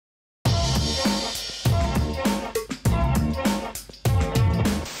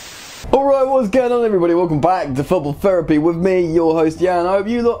Alright, what's going on everybody? Welcome back to Football Therapy with me, your host Yan. I hope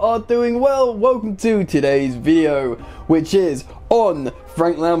you lot are doing well. Welcome to today's video, which is on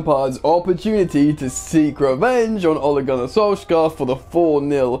Frank Lampard's opportunity to seek revenge on Ole Gunnar Solskjaer for the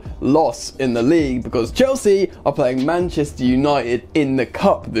 4-0 loss in the league, because Chelsea are playing Manchester United in the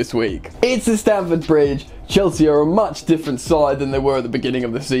Cup this week. It's at Stamford Bridge. Chelsea are a much different side than they were at the beginning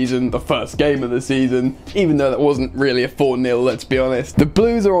of the season, the first game of the season, even though that wasn't really a 4-0, let's be honest. The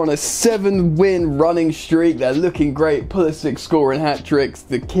Blues are on a 7-win running streak. They're looking great. Pulisic scoring hat-tricks.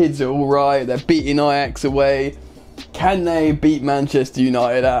 The kids are alright. They're beating Ajax away. Can they beat Manchester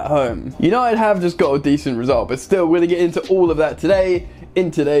United at home? United have just got a decent result, but still, we're going to get into all of that today in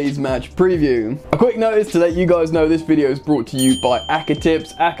today's match preview. A quick notice to let you guys know this video is brought to you by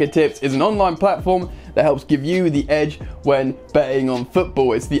Tips. Tips is an online platform that helps give you the edge when betting on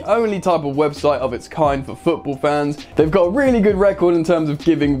football. It's the only type of website of its kind for football fans. They've got a really good record in terms of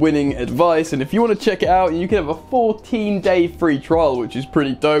giving winning advice, and if you want to check it out, you can have a 14-day free trial, which is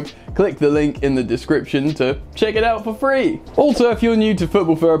pretty dope. Click the link in the description to check it out for free. Also, if you're new to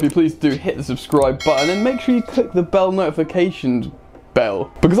Football Therapy, please do hit the subscribe button and make sure you click the bell notifications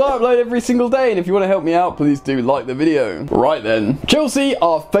bell, because I upload every single day, and if you want to help me out, please do like the video. Right then, Chelsea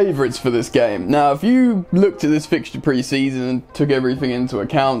are favourites for this game. Now, if you looked at this fixture pre-season and took everything into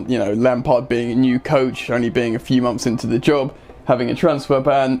account, you know, Lampard being a new coach, only being a few months into the job, having a transfer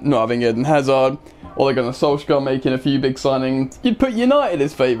ban, not having Eden Hazard, Ole Gunnar Solskjaer making a few big signings, you'd put United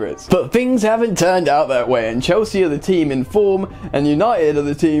as favourites. But things haven't turned out that way, and Chelsea are the team in form, and United are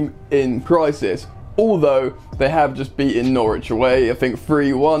the team in crisis. Although they have just beaten Norwich away, I think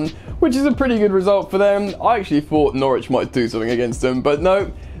 3-1, which is a pretty good result for them. I actually thought Norwich might do something against them, but no,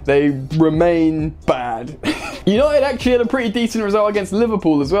 they remain bad. United actually had a pretty decent result against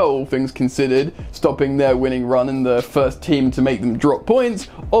Liverpool as well, all things considered, stopping their winning run and the first team to make them drop points.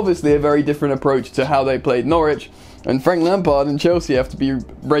 Obviously a very different approach to how they played Norwich, and Frank Lampard and Chelsea have to be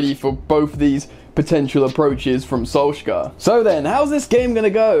ready for both these potential approaches from Solskjaer. So then, how's this game going to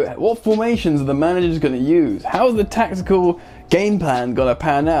go? What formations are the managers going to use? How's the tactical game plan going to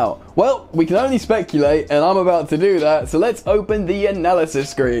pan out? Well, we can only speculate, and I'm about to do that, so let's open the analysis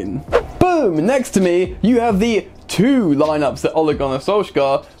screen. Boom! Next to me, you have the two lineups that Ole Gunnar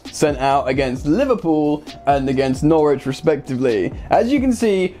Solskjaer sent out against Liverpool and against Norwich respectively. As you can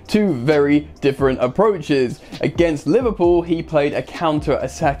see, two very different approaches. Against Liverpool, he played a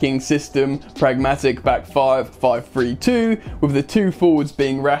counter-attacking system, pragmatic back 5-5-3-2, with the two forwards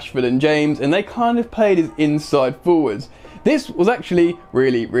being Rashford and James, and they kind of played as inside forwards. This was actually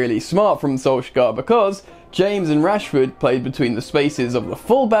really smart from Solskjaer, because James and Rashford played between the spaces of the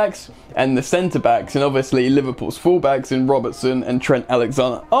fullbacks and the centre-backs, and obviously Liverpool's fullbacks in Robertson and Trent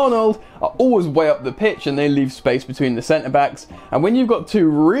Alexander-Arnold are always way up the pitch, and they leave space between the centre-backs. And when you've got two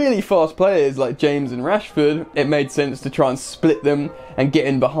really fast players like James and Rashford, it made sense to try and split them and get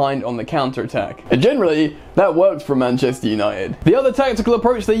in behind on the counter-attack. And generally, that worked for Manchester United. The other tactical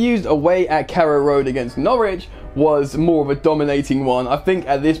approach they used away at Carrow Road against Norwich was more of a dominating one. I think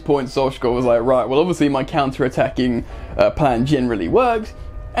at this point Solskjaer was like, right, well obviously my counter-attacking plan generally works,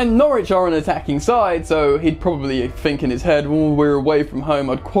 and Norwich are an attacking side, so he'd probably think in his head, well, we're away from home,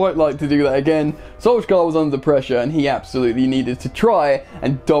 I'd quite like to do that again. Solskjaer was under pressure, and he absolutely needed to try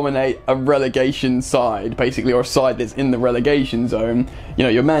and dominate a relegation side, basically, or a side that's in the relegation zone. You know,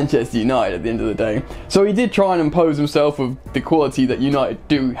 you're Manchester United at the end of the day. So he did try and impose himself with the quality that United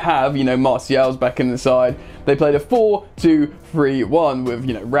do have. You know, Martial's back in the side. They played a 4-2-3-1 with,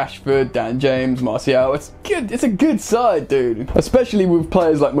 you know, Rashford, Dan James, Martial. It's good. It's a good side, dude. Especially with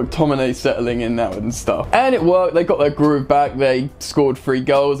players like McTominay settling in now and stuff. And it worked. They got their groove back. They scored 3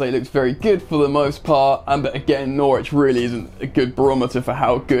 goals. They looked very good for the most part. And but again, Norwich really isn't a good barometer for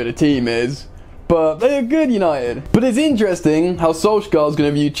how good a team is. But they're good, United. But it's interesting how Solskjaer's going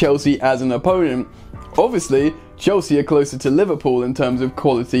to view Chelsea as an opponent. Obviously, Chelsea are closer to Liverpool in terms of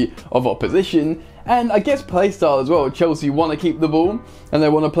quality of opposition, and I guess play style as well. Chelsea want to keep the ball, and they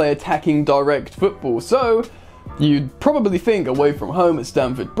want to play attacking direct football. So you'd probably think away from home at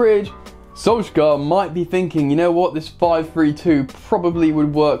Stamford Bridge, Solskjaer might be thinking, you know what, this 5-3-2 probably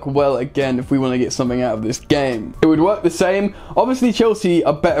would work well again if we want to get something out of this game. It would work the same. Obviously Chelsea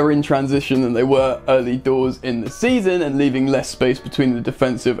are better in transition than they were early doors in the season, and leaving less space between the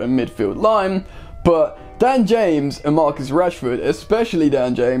defensive and midfield line, but Dan James and Marcus Rashford, especially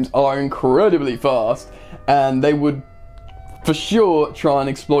Dan James, are incredibly fast, and they would for sure try and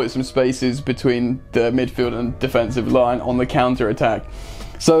exploit some spaces between the midfield and defensive line on the counter-attack.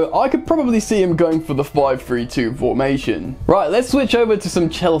 So I could probably see him going for the 5-3-2 formation. Right, let's switch over to some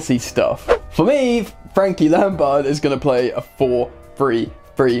Chelsea stuff. For me, Frankie Lampard is going to play a 4-3-3.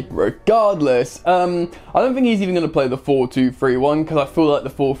 4-3-3 regardless. I don't think he's even going to play the 4-2-3-1 because I feel like the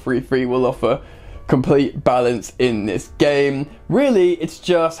 4-3-3 will offer complete balance in this game. Really, it's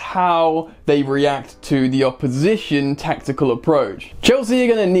just how they react to the opposition tactical approach. Chelsea are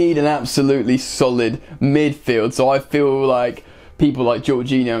going to need an absolutely solid midfield, so I feel like people like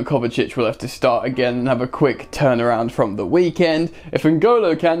Jorginho and Kovacic will have to start again and have a quick turnaround from the weekend. If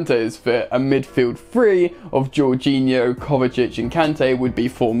N'Golo Kante is fit, a midfield three of Jorginho, Kovacic and Kante would be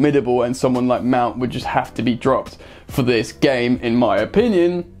formidable, and someone like Mount would just have to be dropped for this game, in my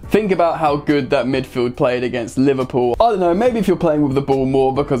opinion. Think about how good that midfield played against Liverpool. I don't know, maybe if you're playing with the ball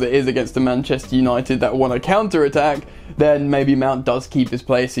more because it is against a Manchester United that want to counter-attack, then maybe Mount does keep his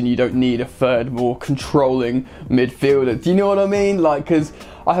place and you don't need a third, more controlling midfielder. Do you know what I mean? Like, because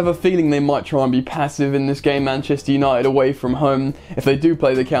I have a feeling they might try and be passive in this game, Manchester United, away from home, if they do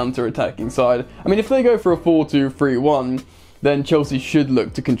play the counter-attacking side. I mean, if they go for a 4-2-3-1, then Chelsea should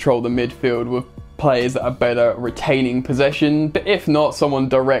look to control the midfield with players that are better retaining possession, but if not, someone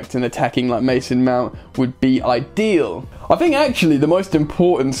direct and attacking like Mason Mount would be ideal. I think actually the most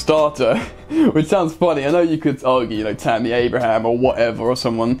important starter, which sounds funny, I know you could argue, you know, Tammy Abraham or whatever, or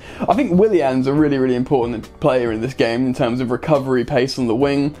someone. I think Willian's a really important player in this game in terms of recovery pace on the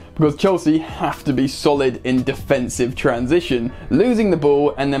wing, because Chelsea have to be solid in defensive transition, losing the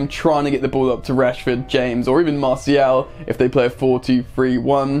ball and then trying to get the ball up to Rashford, James or even Martial if they play a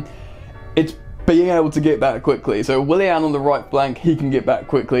 4-2-3-1. It's being able to get back quickly. So Willian on the right flank, he can get back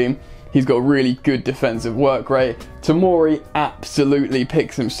quickly. He's got really good defensive work rate. Tomori absolutely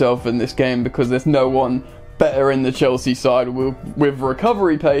picks himself in this game because there's no one better in the Chelsea side with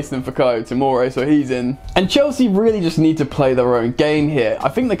recovery pace than Fikayo Tomori, so he's in. And Chelsea really just need to play their own game here. I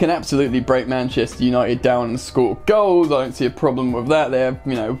think they can absolutely break Manchester United down and score goals. I don't see a problem with that. They have,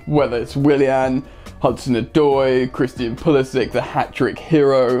 you know, whether it's Willian, Hudson-Odoi, Christian Pulisic, the hat-trick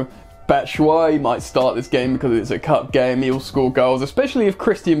hero. Batshuayi might start this game because it's a cup game. He'll score goals, especially if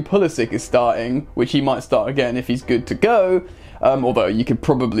Christian Pulisic is starting, which he might start again if he's good to go. Although you could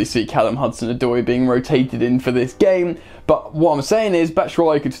probably see Callum Hudson-Odoi being rotated in for this game. But what I'm saying is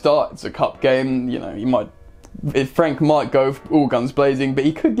Batshuayi could start. It's a cup game. You know, Frank might go all guns blazing, but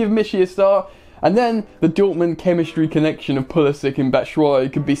he could give Michy a start. And then the Dortmund chemistry connection of Pulisic and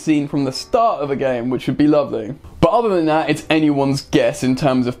Batshuayi could be seen from the start of a game, which would be lovely. But other than that, it's anyone's guess in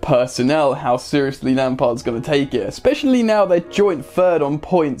terms of personnel how seriously Lampard's going to take it, especially now they're joint third on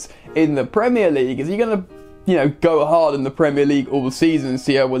points in the Premier League. Is he going to, you know, go hard in the Premier League all season and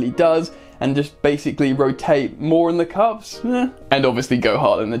see how well he does, and just basically rotate more in the Cups? And obviously go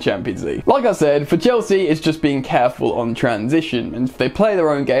hard in the Champions League. Like I said, for Chelsea, it's just being careful on transition. And if they play their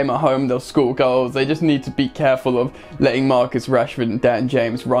own game at home, they'll score goals. They just need to be careful of letting Marcus Rashford and Dan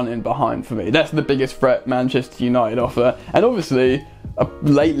James run in behind for me. That's the biggest threat Manchester United offer. And obviously,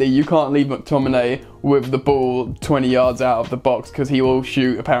 lately, you can't leave McTominay with the ball 20 yards out of the box because he will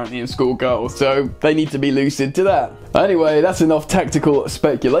shoot apparently and score goals, so they need to be lucid to that. Anyway, that's enough tactical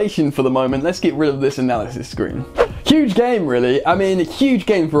speculation for the moment. Let's get rid of this analysis screen. Huge game, really. I mean, huge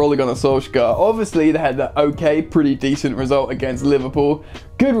game for Ole Gunnar Solskjaer. Obviously, they had that pretty decent result against Liverpool.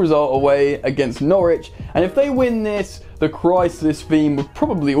 Good result away against Norwich. And if they win this, the crisis theme would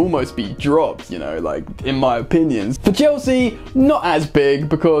probably almost be dropped, you know, like, in my opinion. For Chelsea, not as big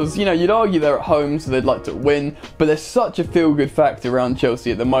because, you know, you'd argue they're at home, so they'd like to win. But there's such a feel-good factor around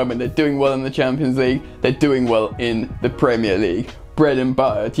Chelsea at the moment. They're doing well in the Champions League. They're doing well in the Premier League. Bread and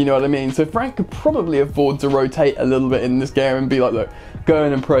butter, do you know what I mean? So Frank could probably afford to rotate a little bit in this game and be like, look, go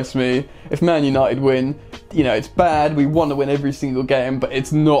and impress me. If Man United win, you know, it's bad. We want to win every single game, but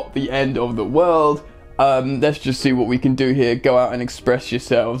it's not the end of the world. Let's just see what we can do here. Go out and express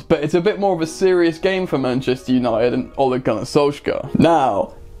yourselves. But it's a bit more of a serious game for Manchester United and Ole Gunnar Solskjaer.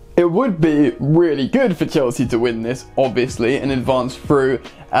 Now, it would be really good for Chelsea to win this, obviously, and advance through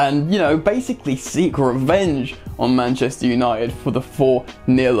and, you know, basically seek revenge on Manchester United for the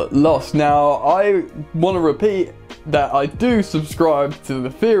 4-0 loss. Now, I want to repeat that I do subscribe to the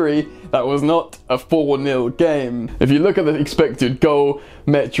theory that was not a 4-0 game. If you look at the expected goal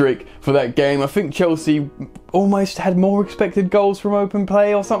metric for that game, I think Chelsea almost had more expected goals from open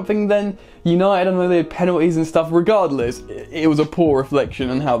play or something than United. I know they had penalties and stuff. Regardless, it was a poor reflection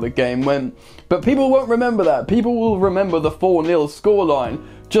on how the game went. But people won't remember that. People will remember the 4-0 scoreline,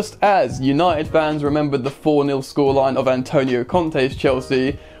 just as United fans remembered the 4-0 scoreline of Antonio Conte's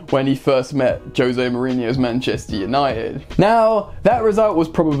Chelsea when he first met Jose Mourinho's Manchester United. Now, that result was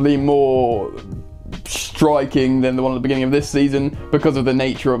probably more striking than the one at the beginning of this season because of the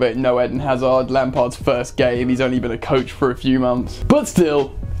nature of it. No Eden Hazard, Lampard's first game, he's only been a coach for a few months. But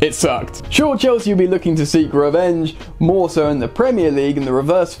still, it sucked. Sure, Chelsea will be looking to seek revenge, more so in the Premier League and the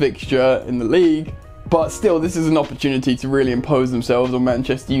reverse fixture in the league, but still this is an opportunity to really impose themselves on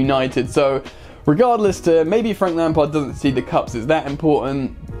Manchester United. So regardless to maybe Frank Lampard doesn't see the cups as that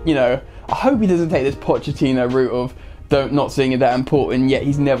important, you know, I hope he doesn't take this Pochettino route of not seeing it that important, yet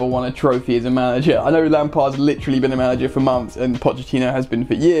he's never won a trophy as a manager. I know Lampard's literally been a manager for months and Pochettino has been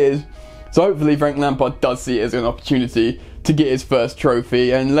for years, so hopefully Frank Lampard does see it as an opportunity to get his first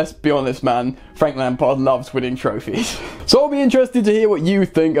trophy. And let's be honest, man, Frank Lampard loves winning trophies. So I'll be interested to hear what you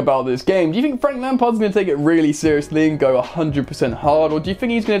think about this game. Do you think Frank Lampard's going to take it really seriously and go 100% hard, or do you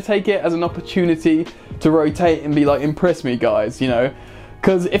think he's going to take it as an opportunity to rotate and be like, impress me guys, you know?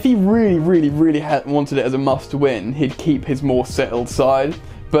 Because if he really wanted it as a must-win, he'd keep his more settled side.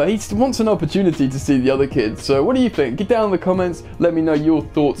 But he wants an opportunity to see the other kids. So what do you think? Get down in the comments, let me know your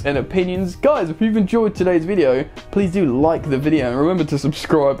thoughts and opinions. Guys, if you've enjoyed today's video, please do like the video. And remember to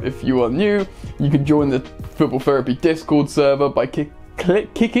subscribe if you are new. You can join the Football Therapy Discord server by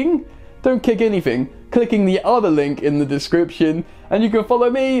clicking? Don't kick anything. Clicking the other link in the description. And you can follow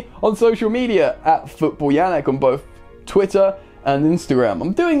me on social media at FootballYannick on both Twitter and Instagram.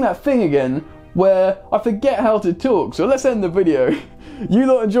 I'm doing that thing again where I forget how to talk, so let's end the video. You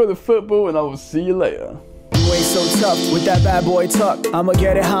lot enjoy the football and I will see you later. You ain't so tough with that bad boy talk. I'ma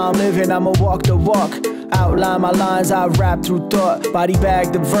get it how I'm living, I'ma walk the walk. Outline my lines, I rap through thought. Body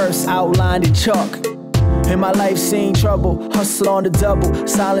bag the verse, outlined in chalk. In my life seen trouble, hustle on the double.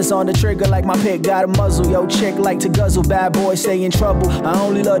 Silence on the trigger like my pick got a muzzle. Yo chick like to guzzle, bad boy stay in trouble. I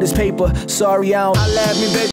only love this paper, sorry I don't. I laugh me bitch.